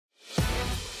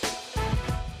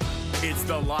It's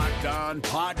the Locked On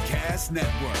Podcast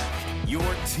Network, your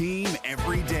team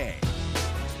every day.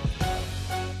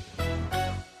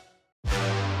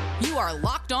 You are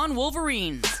Locked On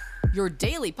Wolverines, your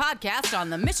daily podcast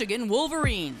on the Michigan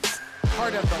Wolverines,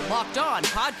 part of the Locked On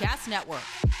Podcast Network.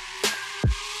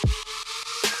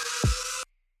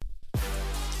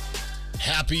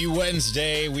 Happy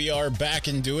Wednesday. We are back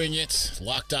and doing it.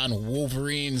 Locked On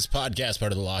Wolverines podcast,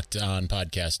 part of the Locked On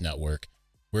Podcast Network,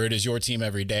 where it is your team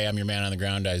every day. I'm your man on the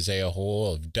ground, Isaiah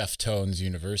Hole of Deftones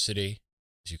University,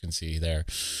 as you can see there.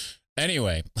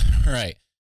 Anyway, all right.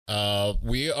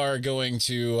 We are going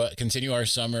to continue our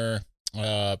summer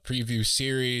preview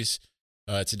series.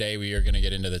 Today we are going to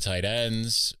get into the tight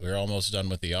ends. We're almost done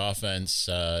with the offense.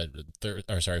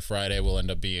 Friday will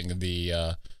end up being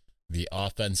the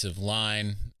offensive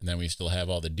line, and then we still have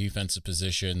all the defensive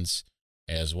positions,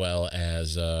 as well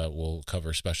as we'll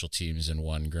cover special teams in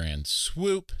one grand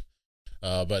swoop.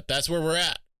 But that's where we're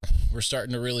at. We're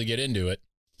starting to really get into it,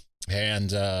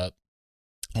 and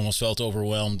almost felt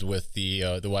overwhelmed with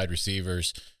the wide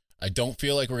receivers. I don't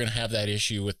feel like we're going to have that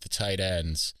issue with the tight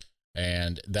ends,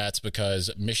 and that's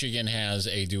because Michigan has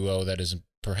a duo that is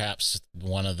perhaps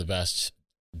one of the best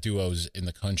duos in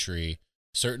the country,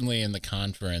 certainly in the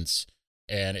conference,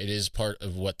 and it is part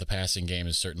of what the passing game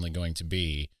is certainly going to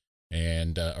be.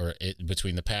 And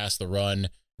between the pass, the run,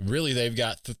 really they've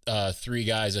got three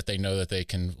guys that they know that they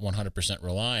can 100%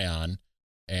 rely on,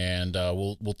 and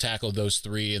we'll tackle those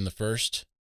three in the first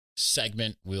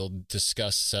segment. We'll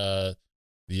discuss the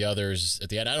others at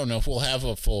the end. I don't know if we'll have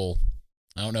a full.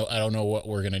 I don't know what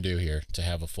we're gonna do here to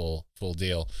have a full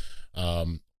deal.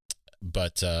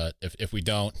 But if we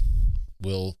don't,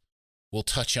 we'll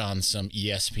touch on some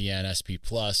ESPN SP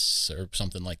Plus or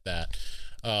something like that.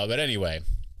 But anyway,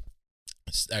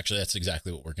 that's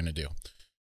exactly what we're going to do.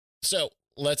 So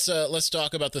let's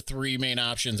talk about the three main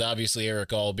options. Obviously,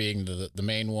 Erick All being the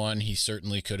main one. He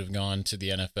certainly could have gone to the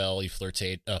NFL. He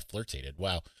flirted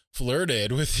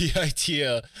with the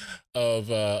idea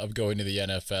of going to the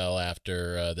NFL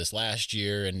after this last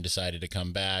year and decided to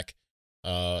come back.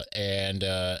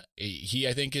 He,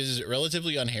 I think, is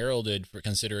relatively unheralded for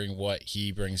considering what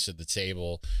he brings to the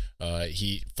table.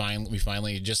 We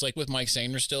finally, just like with Mike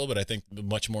Sainristil, but I think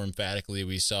much more emphatically,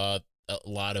 we saw a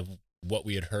lot of what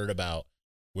we had heard about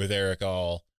with Erick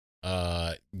All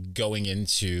going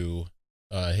into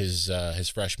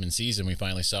his freshman season. We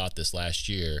finally saw it this last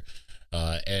year,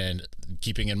 and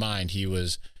keeping in mind he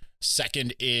was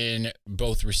second in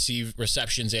both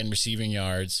receptions and receiving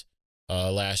yards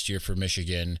last year for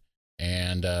Michigan,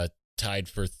 and tied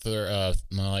for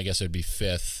I guess it would be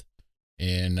fifth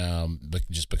in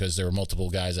just because there were multiple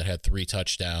guys that had 3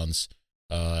 touchdowns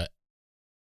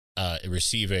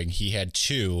receiving. He had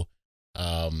 2,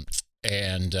 and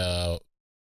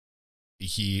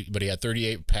he had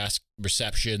 38 pass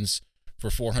receptions for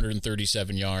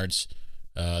 437 yards.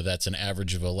 That's an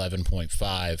average of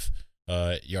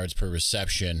 11.5 yards per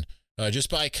reception. Just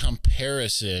by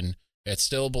comparison, it's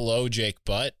still below Jake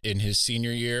Butt in his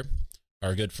senior year,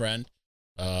 our good friend.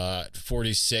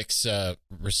 46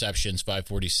 receptions,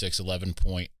 546,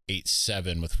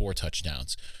 11.87 with 4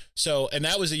 touchdowns. So, and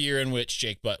that was a year in which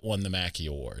Jake Butt won the Mackey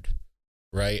Award,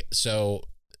 right? So,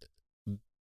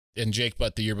 and Jake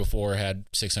Butt the year before had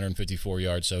 654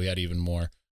 yards, so he had even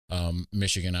more.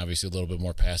 Michigan, obviously, a little bit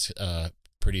more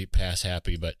pretty pass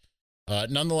happy, but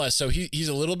nonetheless, so he's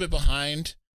a little bit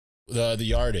behind the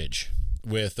yardage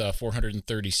with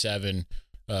 437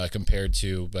 compared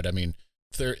to, but I mean,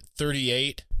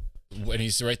 38 when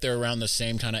he's right there around the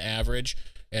same kind of average.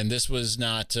 And this was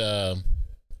not,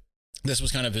 this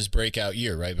was kind of his breakout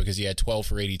year, right? Because he had 12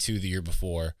 for 82 the year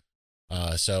before.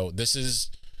 So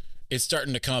it's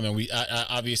starting to come. And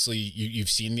obviously you've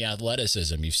seen the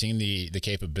athleticism, you've seen the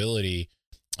capability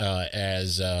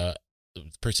as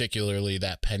particularly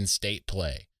that Penn State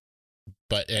play.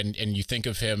 But and you think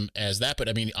of him as that, but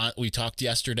I mean, we talked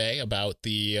yesterday about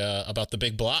the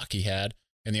big block he had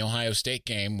in the Ohio State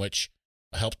game, which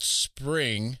helped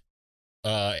spring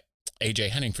AJ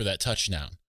Henning for that touchdown.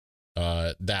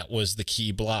 That was the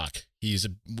key block.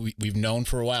 We've known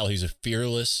for a while he's a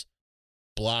fearless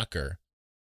blocker,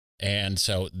 and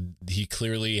so he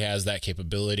clearly has that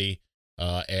capability,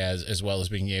 as well as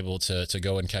being able to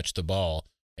go and catch the ball.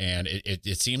 And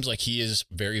it seems like he is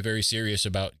very, very serious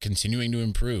about continuing to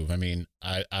improve. I mean,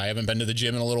 I haven't been to the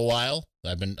gym in a little while.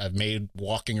 I've made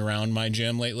walking around my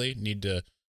gym lately. Need to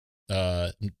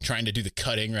trying to do the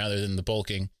cutting rather than the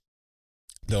bulking.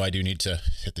 Though I do need to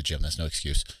hit the gym. That's no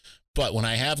excuse. But when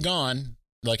I have gone,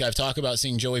 like I've talked about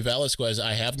seeing Joey Velasquez,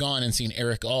 I have gone and seen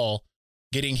Erick All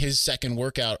getting his second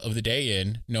workout of the day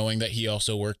in, knowing that he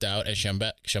also worked out at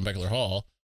Schembechler Hall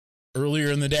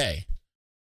earlier in the day.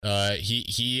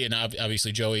 He and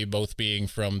obviously Joey, both being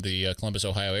from the Columbus,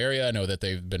 Ohio area, I know that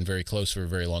they've been very close for a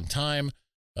very long time.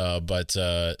 But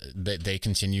they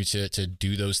continue to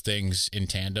do those things in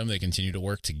tandem. They continue to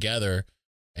work together,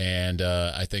 and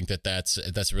I think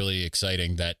that's really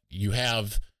exciting that you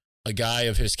have a guy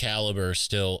of his caliber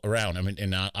still around. I mean,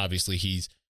 and obviously he's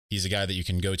a guy that you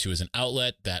can go to as an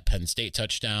outlet. That Penn State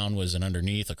touchdown was an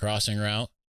underneath, a crossing route,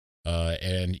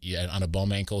 and on a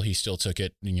bum ankle, he still took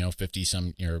it, 50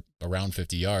 some, around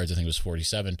 50 yards. I think it was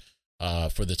 47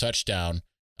 for the touchdown.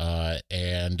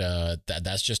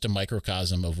 That's just a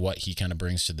microcosm of what he kind of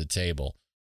brings to the table.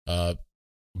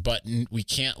 But we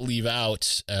can't leave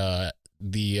out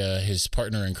his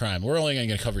partner in crime. We're only going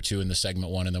to cover 2 in the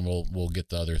segment 1, and then we'll get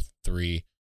the other 3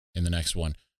 in the next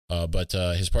one. But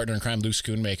his partner in crime, Luke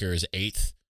Schoonmaker, is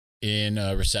 8th in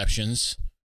in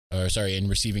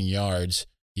receiving yards.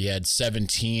 He had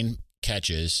 17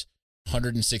 catches,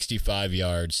 165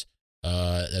 yards.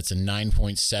 That's a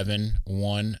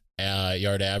 9.71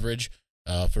 yard average,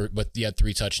 but he had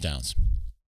 3 touchdowns.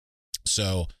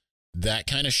 So that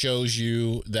kind of shows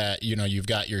you that, you've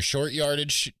got your short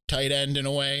yardage tight end in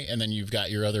a way, and then you've got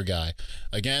your other guy.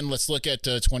 Again, let's look at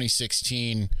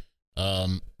 2016.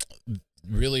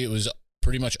 Really, it was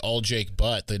pretty much all Jake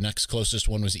Butt. The next closest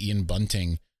one was Ian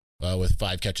Bunting with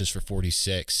 5 catches for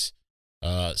 46.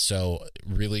 So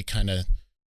really kind of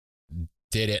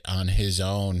did it on his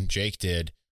own. Jake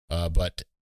did, but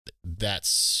that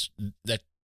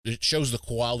it shows the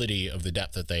quality of the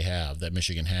depth that they have, that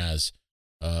Michigan has,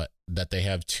 that they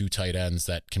have 2 tight ends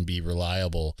that can be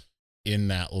reliable in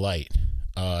that light.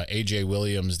 AJ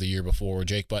Williams the year before,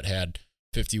 Jake Butt had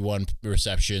 51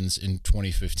 receptions in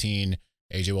 2015.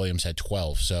 AJ Williams had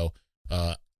 12. So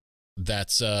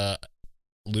that's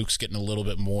Luke's getting a little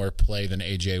bit more play than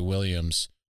AJ Williams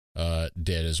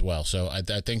did as well. So I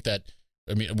think that,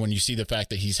 when you see the fact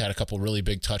that he's had a couple really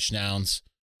big touchdowns,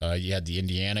 you had the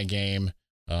Indiana game,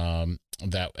 and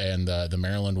the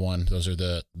Maryland one. Those are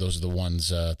the ones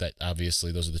that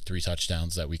obviously those are the 3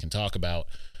 touchdowns that we can talk about.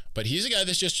 But he's a guy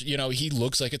that's just, he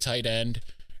looks like a tight end.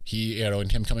 He,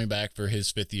 and him coming back for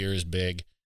his 5th year is big,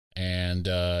 and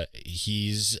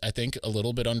he's, I think, a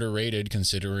little bit underrated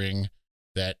considering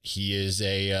that he is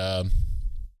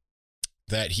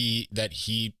that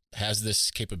he has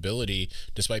this capability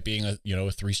despite being a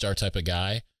 3-star type of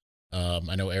guy.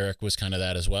 I know Eric was kind of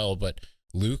that as well, but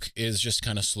Luke is just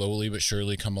kind of slowly but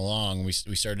surely come along. We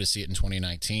started to see it in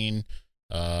 2019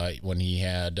 when he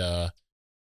had,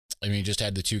 just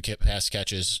had the 2 pass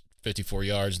catches, 54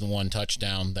 yards, the 1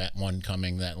 touchdown, that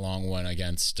long one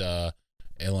against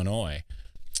Illinois.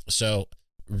 So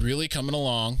really coming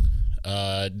along.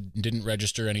 Didn't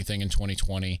register anything in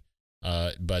 2020,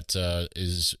 but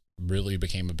really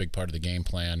became a big part of the game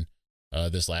plan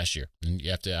this last year. And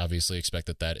you have to obviously expect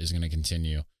that is going to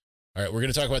continue. All right, we're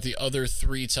going to talk about the other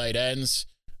 3 tight ends.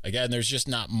 Again, there's just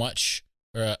not much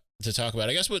to talk about.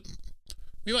 I guess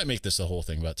we might make this the whole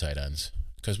thing about tight ends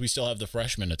because we still have the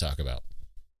freshmen to talk about.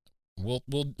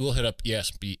 We'll hit up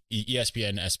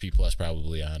ESPN SP Plus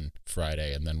probably on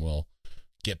Friday, and then we'll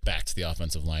get back to the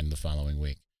offensive line the following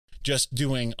week. Just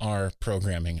doing our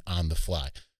programming on the fly.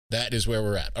 That is where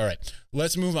we're at. All right,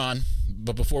 let's move on.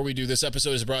 But before we do, this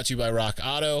episode is brought to you by Rock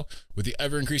Auto. With the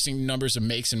ever-increasing numbers of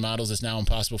makes and models, it's now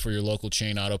impossible for your local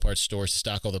chain auto parts stores to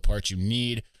stock all the parts you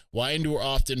need. Why endure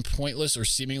often pointless or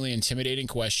seemingly intimidating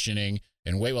questioning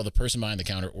and wait while the person behind the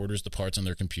counter orders the parts on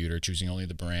their computer, choosing only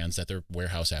the brands that their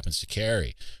warehouse happens to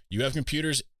carry? You have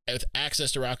computers with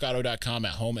access to rockauto.com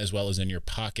at home as well as in your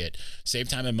pocket. Save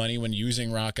time and money when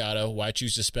using Rock Auto. Why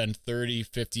choose to spend 30,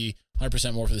 50,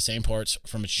 100% more for the same parts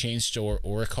from a chain store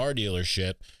or a car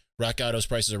dealership? Rock Auto's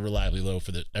prices are reliably low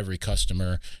for every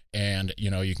customer, and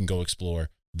you can go explore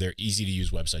their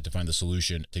easy-to-use website to find the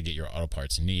solution to get your auto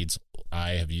parts needs.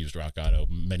 I have used Rock Auto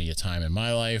many a time in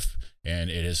my life,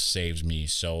 and it has saved me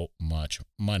so much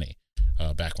money.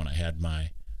 Back when I had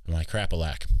my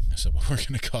crap-a-lack. That's what we're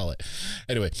going to call it.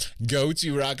 Anyway, go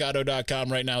to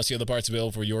rockauto.com right now. See all the parts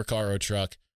available for your car or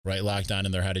truck. Right, locked on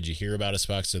in their How Did You Hear About Us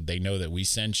box so they know that we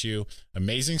sent you.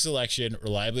 Amazing selection,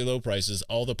 reliably low prices,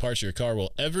 all the parts your car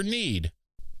will ever need.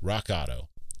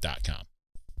 rockauto.com.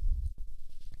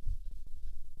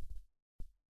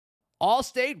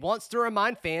 Allstate wants to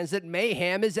remind fans that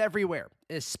mayhem is everywhere,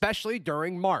 especially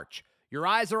during March. Your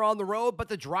eyes are on the road, but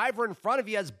the driver in front of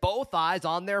you has both eyes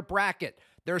on their bracket.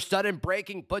 Their sudden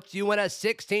braking puts you in a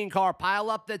 16-car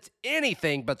pileup that's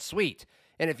anything but sweet.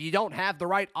 And if you don't have the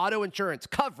right auto insurance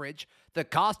coverage, the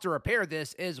cost to repair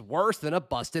this is worse than a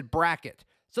busted bracket.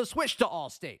 So switch to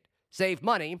Allstate. Save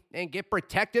money and get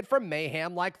protected from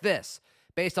mayhem like this.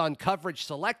 Based on coverage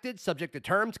selected, subject to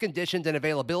terms, conditions, and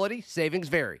availability, savings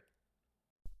vary.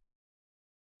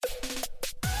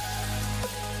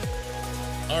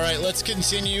 All right, let's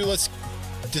continue. Let's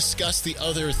discuss the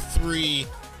other three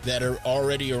that are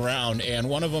already around, and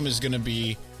one of them is going to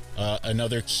be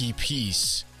another key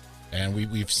piece. And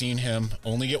we've seen him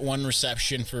only get one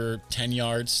reception for 10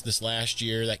 yards this last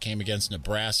year. That came against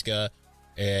Nebraska.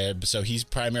 And so he's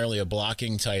primarily a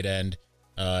blocking tight end,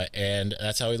 and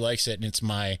that's how he likes it. And it's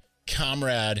my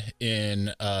comrade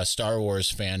in Star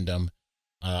Wars fandom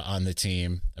on the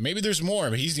team. Maybe there's more,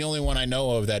 but he's the only one I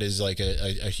know of that is like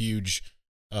a huge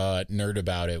nerd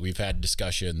about it. We've had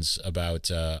discussions about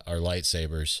our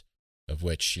lightsabers, of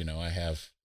which, I have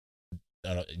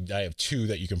two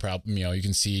that you can probably, you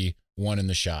can see one in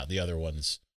the shot. The other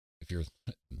ones,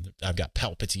 I've got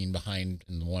Palpatine behind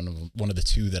in one of the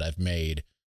two that I've made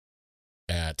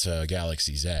at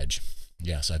Galaxy's Edge.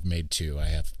 Yes, I've made two. I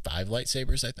have 5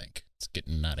 lightsabers, I think. It's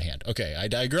getting out of hand. Okay, I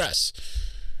digress.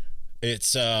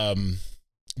 It's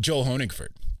Joel Honigford.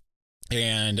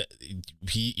 And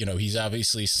he's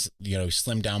obviously,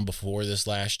 slimmed down before this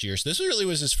last year. So this really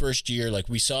was his first year. Like,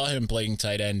 we saw him playing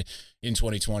tight end in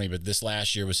 2020, but this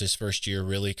last year was his first year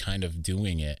really kind of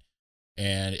doing it.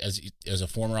 And as a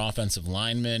former offensive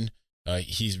lineman,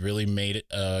 he's really made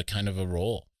it kind of a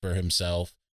role for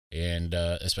himself, and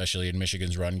especially in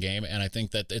Michigan's run game. And I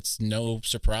think that it's no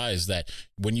surprise that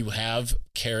when you have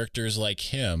characters like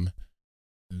him,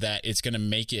 that it's going to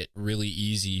make it really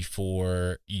easy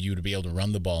for you to be able to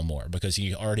run the ball more, because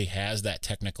he already has that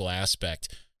technical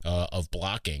aspect of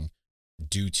blocking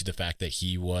due to the fact that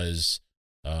he was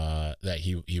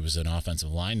he was an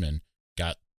offensive lineman,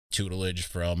 got tutelage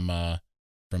from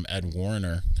Ed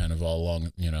Warner kind of all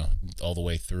along, all the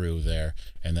way through there,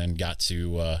 and then got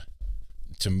to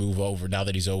move over. Now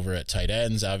that he's over at tight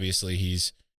ends, obviously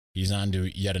he's on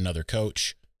to yet another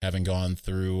coach, having gone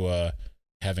through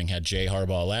having had Jay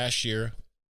Harbaugh last year,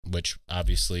 which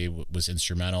obviously was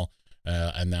instrumental,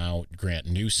 and now Grant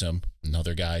Newsome,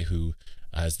 another guy who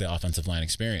has the offensive line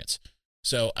experience.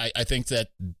 So I think that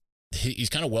he's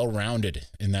kind of well-rounded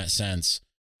in that sense,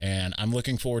 and I'm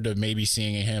looking forward to maybe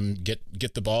seeing him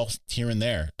get the ball here and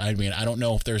there. I mean, I don't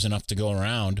know if there's enough to go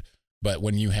around, but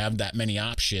when you have that many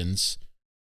options,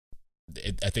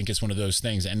 I think it's one of those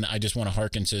things. And I just want to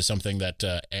hearken to something that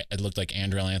it looked like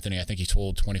Andrell Anthony, I think he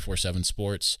told 24/7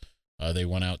 Sports,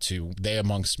 they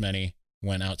amongst many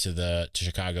went out to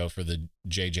Chicago for the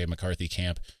JJ McCarthy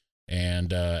camp.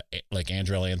 And like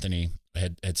Andrell Anthony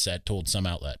had told some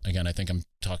outlet, again, I think I'm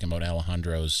talking about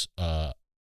Alejandro's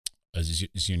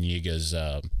Zuniga's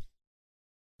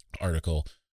article,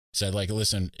 said, like,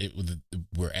 listen,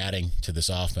 we're adding to this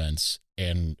offense,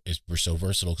 and we're so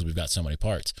versatile because we've got so many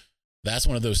parts. That's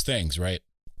one of those things, right?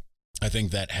 I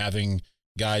think that having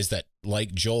guys that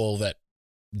like Joel, that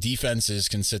defenses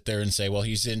can sit there and say, well,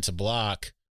 he's in to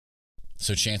block,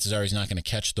 so chances are he's not going to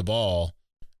catch the ball,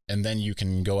 and then you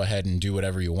can go ahead and do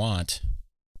whatever you want.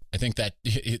 I think that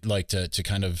to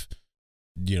kind of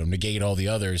negate all the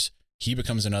others, he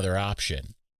becomes another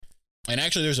option. And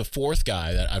actually, there's a fourth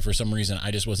guy that for some reason I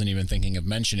just wasn't even thinking of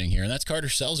mentioning here, and that's Carter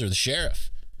Selzer, the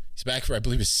sheriff. He's back for, I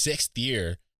believe, his 6th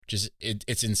year, which is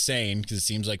it's insane because it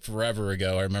seems like forever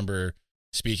ago. I remember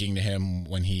speaking to him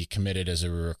when he committed as a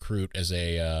recruit, as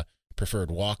a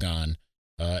preferred walk-on.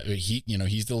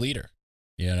 He's the leader.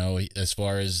 As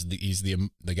far as he's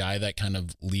the guy that kind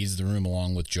of leads the room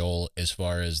along with Joel as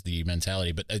far as the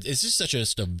mentality. But it's just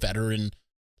just a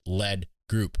veteran-led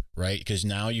group, right? Because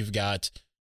now you've got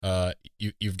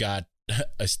you've got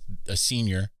a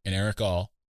senior in Eric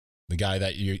All, the guy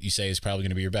that you say is probably going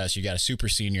to be your best. You got a super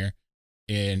senior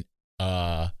in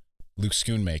Luke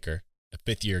Schoonmaker, a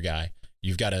 5th-year guy.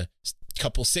 You've got a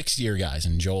couple 6-year guys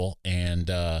in Joel and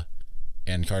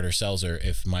Carter Selzer,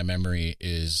 if my memory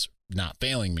is not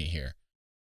failing me here.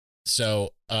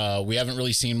 So we haven't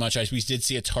really seen much. We did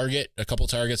see a couple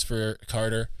targets for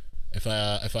Carter. If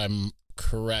I'm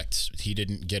correct, he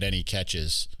didn't get any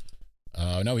catches.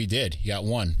 No, he did. He got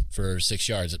 1 for 6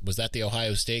 yards. Was that the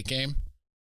Ohio State game?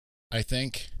 I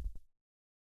think.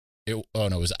 It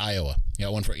was Iowa. He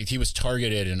got 1 for. He was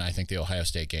targeted in, I think, the Ohio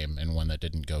State game, and one that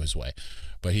didn't go his way.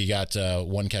 But he got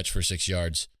 1 catch for 6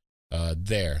 yards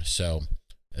there. So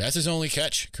that's his only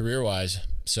catch career-wise.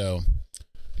 So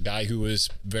a guy who was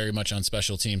very much on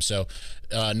special teams. So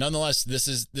nonetheless,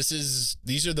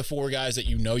 these are the 4 guys that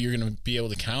you're going to be able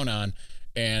to count on,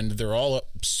 and they're all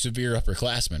severe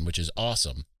upperclassmen, which is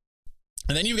awesome.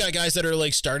 And then you've got guys that are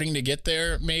like starting to get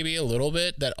there maybe a little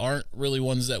bit that aren't really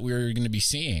ones that we're going to be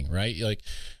seeing, right? Like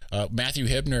Matthew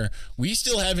Hibner, we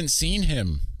still haven't seen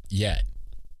him yet.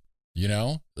 You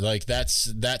know, like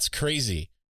that's crazy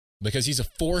because he's a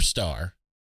 4-star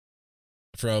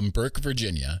from Burke,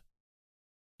 Virginia,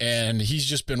 and he's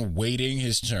just been waiting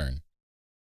his turn.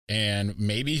 And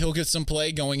maybe he'll get some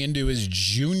play going into his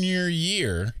junior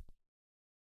year,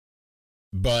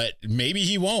 but maybe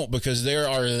he won't because there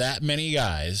are that many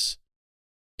guys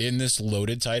in this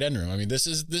loaded tight end room. I mean, this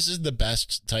is the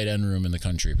best tight end room in the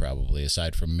country, probably,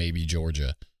 aside from maybe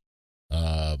Georgia.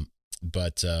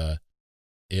 But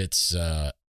it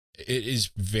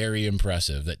is very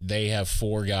impressive that they have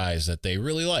 4 guys that they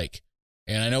really like.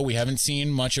 And I know we haven't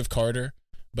seen much of Carter,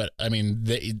 but I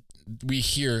mean, we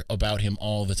hear about him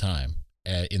all the time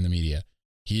in the media.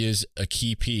 He is a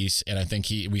key piece, and I think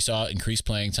we saw increased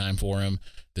playing time for him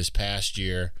this past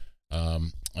year.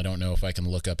 I don't know if I can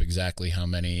look up exactly how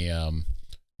many,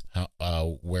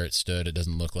 where it stood. It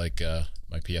doesn't look like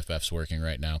my PFF's working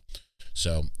right now,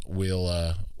 so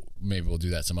maybe we'll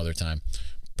do that some other time.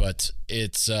 But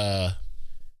it's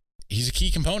he's a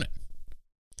key component.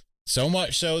 So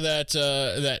much so that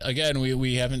again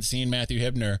we haven't seen Matthew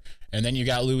Hibner, and then you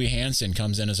got Louis Hansen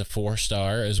comes in as a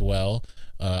 4-star as well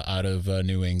out of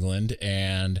New England,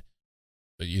 and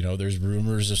you know there's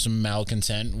rumors of some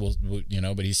malcontent.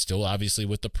 But he's still obviously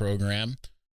with the program.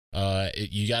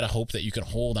 You got to hope that you can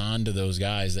hold on to those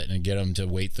guys and get them to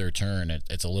wait their turn.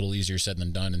 It's a little easier said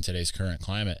than done in today's current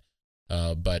climate,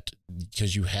 but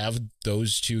because you have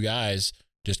those 2 guys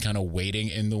just kind of waiting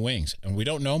in the wings. And we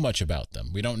don't know much about them.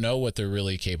 We don't know what they're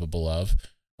really capable of.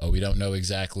 We don't know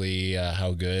exactly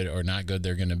how good or not good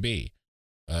they're going to be.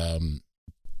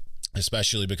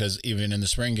 Especially because even in the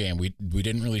spring game, we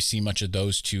didn't really see much of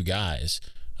those 2 guys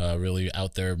really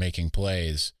out there making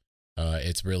plays.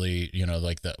 It's really,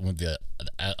 like the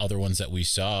other ones that we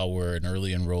saw were an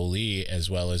early enrollee as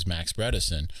well as Max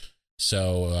Bredesen.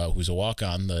 So who's a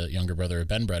walk-on, the younger brother of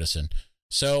Ben Bredesen.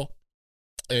 So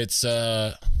it's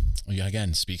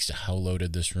again speaks to how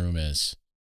loaded this room is.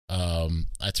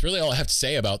 That's really all I have to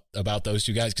say about those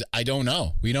 2 guys because I don't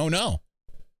know. We don't know.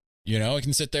 I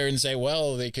can sit there and say,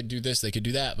 well, they could do this, they could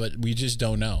do that, but we just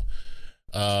don't know.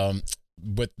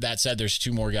 With that said, there's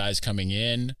 2 more guys coming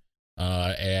in,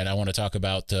 and I want to talk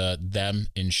about them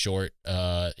in short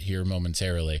here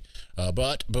momentarily.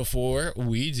 But before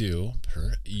we do,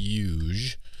 per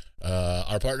usual,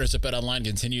 our partners at BetOnline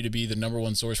continue to be the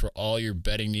 #1 source for all your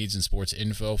betting needs and sports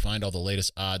info. Find all the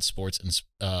latest odds, sports,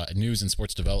 and news and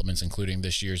sports developments, including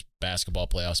this year's basketball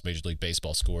playoffs, Major League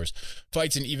Baseball scores,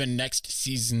 fights, and even next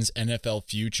season's NFL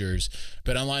futures.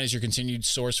 BetOnline is your continued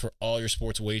source for all your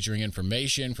sports wagering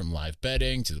information, from live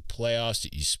betting to the playoffs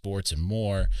to esports and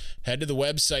more. Head to the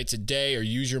website today or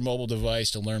use your mobile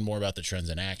device to learn more about the trends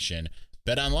in action.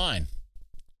 BetOnline,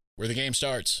 where the game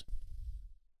starts.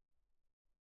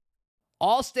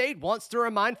 Allstate wants to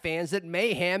remind fans that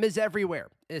mayhem is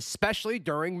everywhere, especially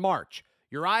during March.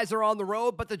 Your eyes are on the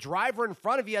road, but the driver in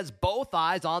front of you has both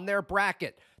eyes on their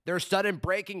bracket. Their sudden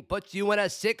braking puts you in a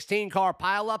 16-car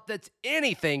pileup that's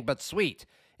anything but sweet.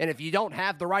 And if you don't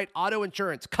have the right auto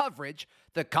insurance coverage,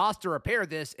 the cost to repair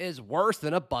this is worse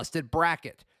than a busted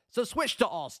bracket. So switch to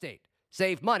Allstate,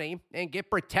 save money, and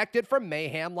get protected from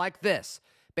mayhem like this.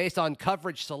 Based on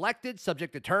coverage selected,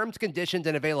 subject to terms, conditions,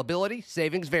 and availability,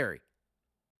 savings vary.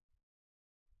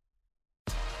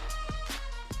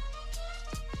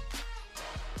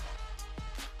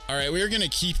 All right, we're going to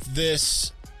keep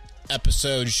this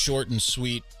episode short and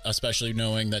sweet, especially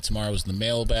knowing that tomorrow is the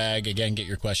mailbag. Again, get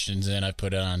your questions in. I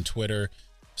put it on Twitter,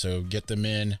 so get them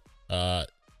in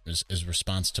as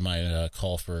response to my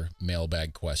call for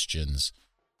mailbag questions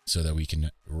so that we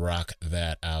can rock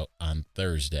that out on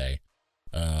Thursday.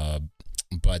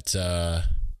 But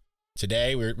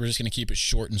today, we're just going to keep it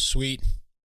short and sweet.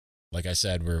 Like I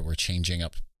said, we're changing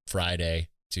up Friday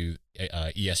to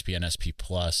ESPN SP+.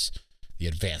 The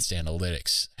advanced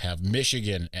analytics have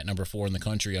Michigan at number 4 in the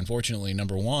country. Unfortunately,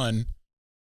 number 1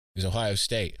 is Ohio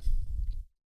State,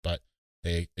 but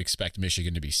they expect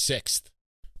Michigan to be 6th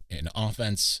in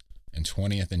offense and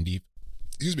 20th in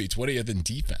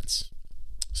defense.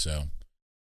 So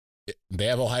they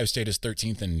have Ohio State as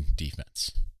 13th in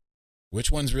defense. Which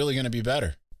one's really going to be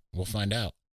better? We'll find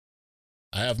out.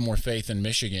 I have more faith in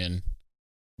Michigan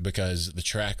because the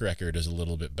track record is a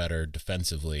little bit better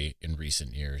defensively in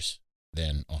recent years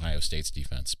than Ohio State's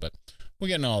defense, but we'll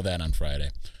get into all that on Friday.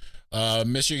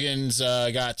 Michigan's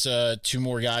got 2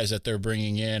 more guys that they're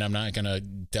bringing in. I'm not going to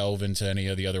delve into any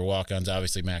of the other walk-ons.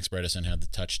 Obviously, Max Bredesen had the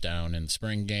touchdown in the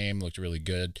spring game, looked really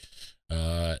good,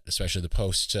 especially the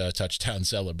post-touchdown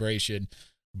celebration.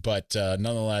 But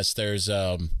nonetheless, there's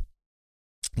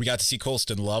we got to see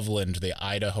Colston Loveland, the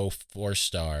Idaho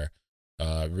 4-star,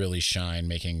 really shine,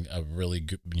 making a really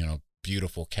good,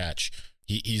 beautiful catch.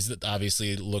 He's obviously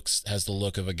has the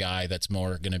look of a guy that's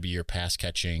more going to be your pass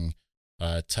catching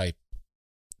type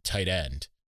tight end.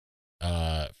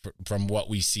 From what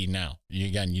we see now,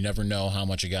 you never know how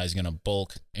much a guy's going to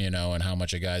bulk, and how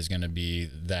much a guy's going to be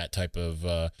that type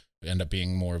of end up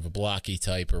being more of a blocky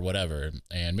type or whatever.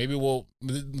 And maybe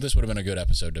this would have been a good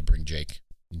episode to bring Jake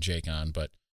on,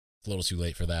 but it's a little too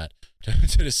late for that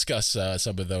to discuss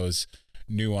some of those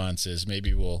nuances.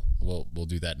 Maybe we'll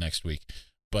do that next week.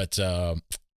 But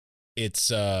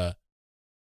it's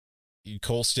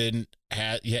Colston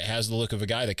has the look of a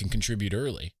guy that can contribute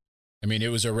early. I mean, it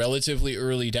was a relatively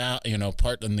early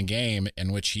part in the game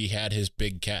in which he had his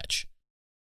big catch.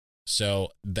 So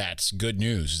that's good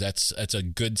news. That's a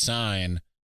good sign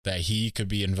that he could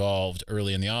be involved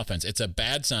early in the offense. It's a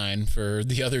bad sign for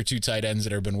the other two tight ends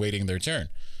that have been waiting their turn.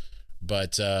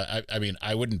 But I mean,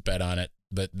 I wouldn't bet on it,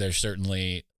 but there's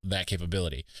certainly that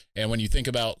capability. And when you think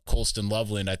about Colston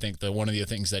Loveland, I think one of the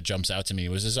things that jumps out to me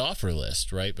was his offer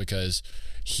list, right? Because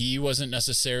he wasn't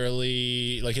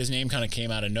necessarily, his name kind of came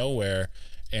out of nowhere.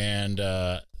 And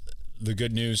the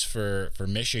good news for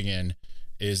Michigan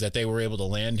is that they were able to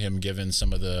land him, given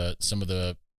some of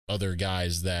the other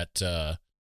guys that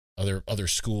other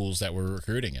schools that were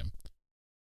recruiting him.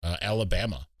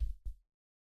 Alabama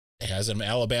has an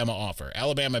Alabama offer.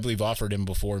 Alabama, I believe, offered him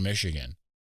before Michigan.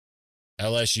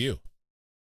 LSU.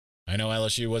 I know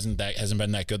LSU hasn't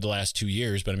been that good the last 2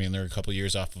 years, but I mean, they're a couple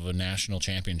years off of a national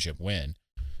championship win.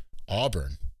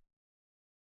 Auburn.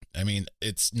 I mean,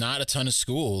 it's not a ton of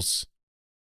schools.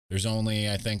 There's only,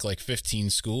 I think, 15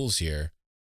 schools here.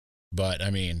 But I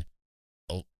mean,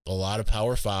 a lot of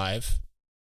Power 5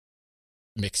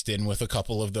 mixed in with a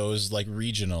couple of those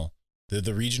regional. The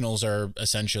regionals are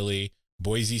essentially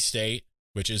Boise State,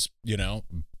 which is,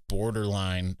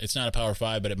 borderline. It's not a Power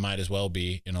 5, but it might as well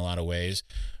be in a lot of ways.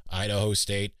 Idaho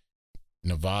State,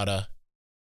 Nevada,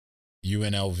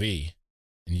 UNLV,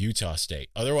 and Utah State.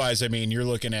 Otherwise, I mean, you're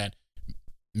looking at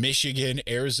Michigan,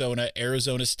 Arizona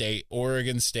State,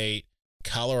 Oregon State,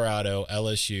 Colorado,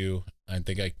 LSU. I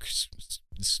think I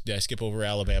skip over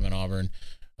Alabama and Auburn,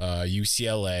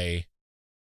 UCLA,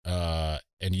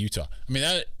 and Utah. I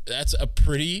mean,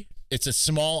 it's a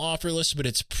small offer list, but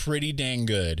it's pretty dang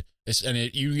good.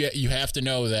 You have to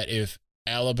know that if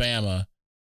Alabama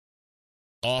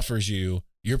offers you,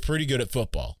 you're pretty good at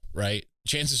football, right?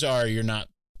 Chances are you're not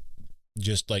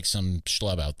just some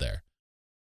schlub out there.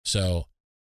 So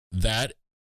that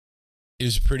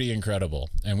is pretty incredible.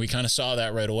 And we kind of saw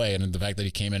that right away. And the fact that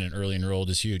he came in and early enrolled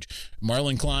is huge.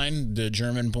 Marlon Klein, the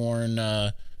German-born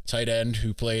tight end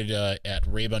who played at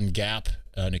Rabun Gap,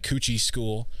 Nacoochee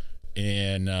School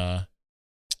in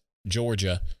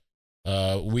Georgia.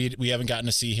 We haven't gotten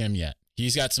to see him yet.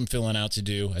 He's got some filling out to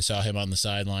do. I saw him on the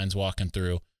sidelines walking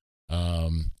through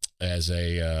as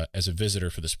a visitor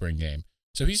for the spring game.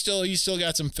 So he's still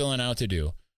got some filling out to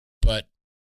do. But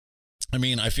I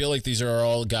mean, I feel like these are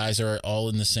all guys are all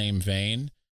in the same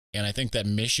vein, and I think that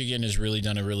Michigan has really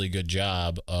done a really good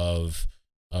job of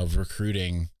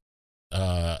recruiting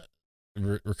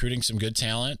recruiting some good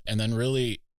talent, and then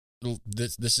really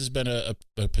this has been a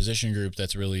position group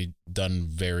that's really done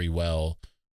very well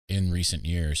in recent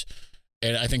years.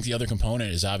 And I think the other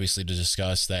component is obviously to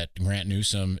discuss that Grant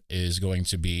Newsome is going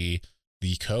to be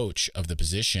the coach of the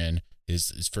position.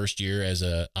 His first year as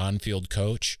a on-field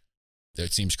coach.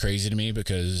 That seems crazy to me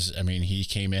because, I mean, he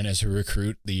came in as a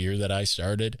recruit the year that I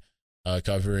started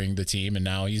covering the team, and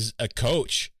now he's a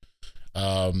coach.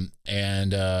 But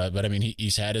I mean,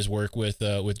 he's had his work with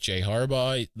Jay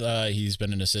Harbaugh. He's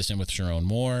been an assistant with Sharon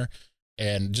Moore,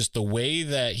 and just the way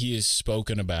that he is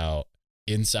spoken about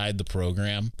inside the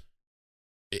program,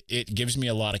 it gives me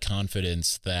a lot of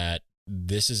confidence that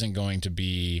this isn't going to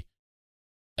be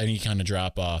any kind of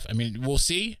drop off. I mean, we'll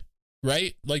see,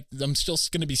 right? I'm still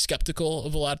going to be skeptical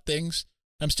of a lot of things.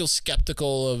 I'm still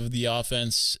skeptical of the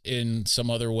offense in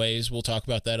some other ways. We'll talk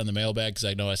about that on the mailbag because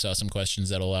I know I saw some questions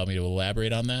that allow me to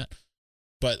elaborate on that.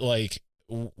 But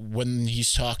when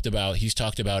he's talked about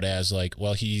as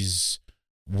well,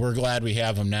 we're glad we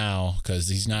have him now because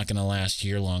he's not going to last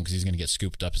here long because he's going to get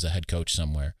scooped up as a head coach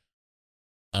somewhere.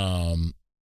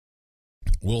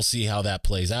 We'll see how that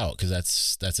plays out because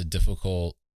that's a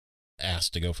difficult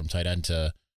ask to go from tight end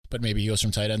to. But maybe he goes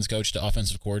from tight ends coach to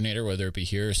offensive coordinator, whether it be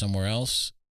here or somewhere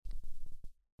else.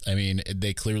 I mean,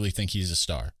 they clearly think he's a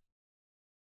star.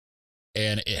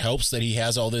 And it helps that he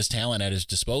has all this talent at his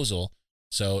disposal.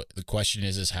 So the question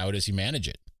is how does he manage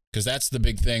it? Because that's the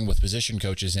big thing with position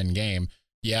coaches in game.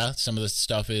 Yeah, some of the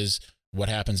stuff is what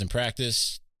happens in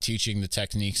practice. teaching the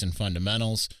techniques and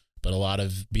fundamentals, but a lot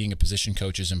of being a position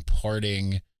coach is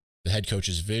imparting the head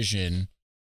coach's vision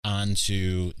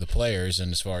onto the players,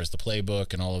 and as far as the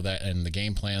playbook and all of that and the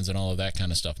game plans and all of that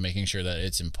kind of stuff, making sure that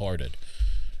it's imparted.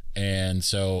 And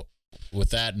so with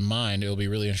that in mind, it'll be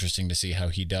really interesting to see how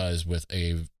he does with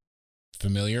a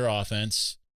familiar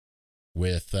offense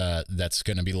with that's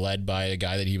going to be led by a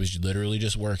guy that he was literally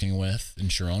just working with in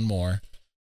Sharon Moore,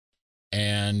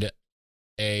 and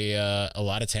a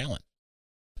lot of talent.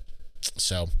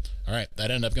 So, all right,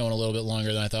 that ended up going a little bit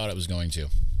longer than I thought it was going to,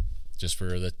 just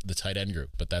for the tight end group.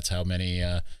 But that's how many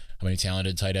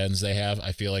talented tight ends they have.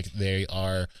 I feel like they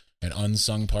are an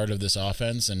unsung part of this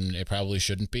offense, and it probably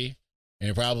shouldn't be. And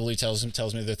it probably tells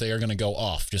me that they are going to go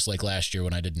off, just like last year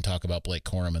when I didn't talk about Blake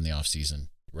Corum in the offseason,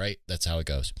 right? That's how it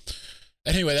goes.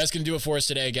 Anyway, that's going to do it for us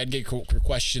today. Again, get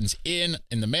questions in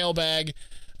the mailbag,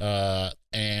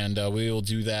 and we will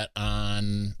do that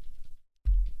on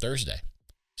Thursday.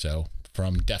 So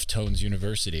from Deftones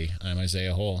University, I'm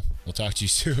Isaiah Hole. We'll talk to you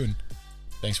soon.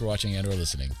 Thanks for watching and or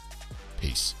listening.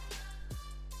 Peace.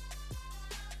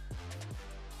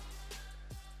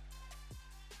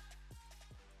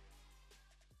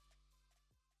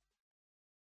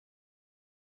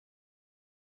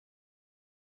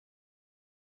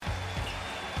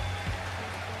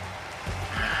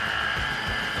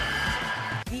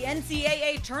 The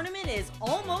NCAA tournament is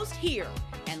almost here,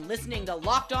 and listening to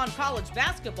Locked On College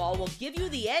Basketball will give you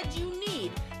the edge you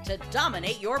need to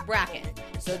dominate your bracket.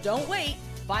 So don't wait.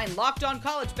 Find Locked On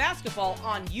College Basketball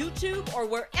on YouTube or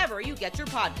wherever you get your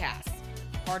podcasts.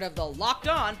 Part of the Locked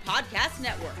On Podcast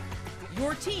Network.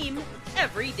 Your team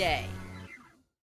every day.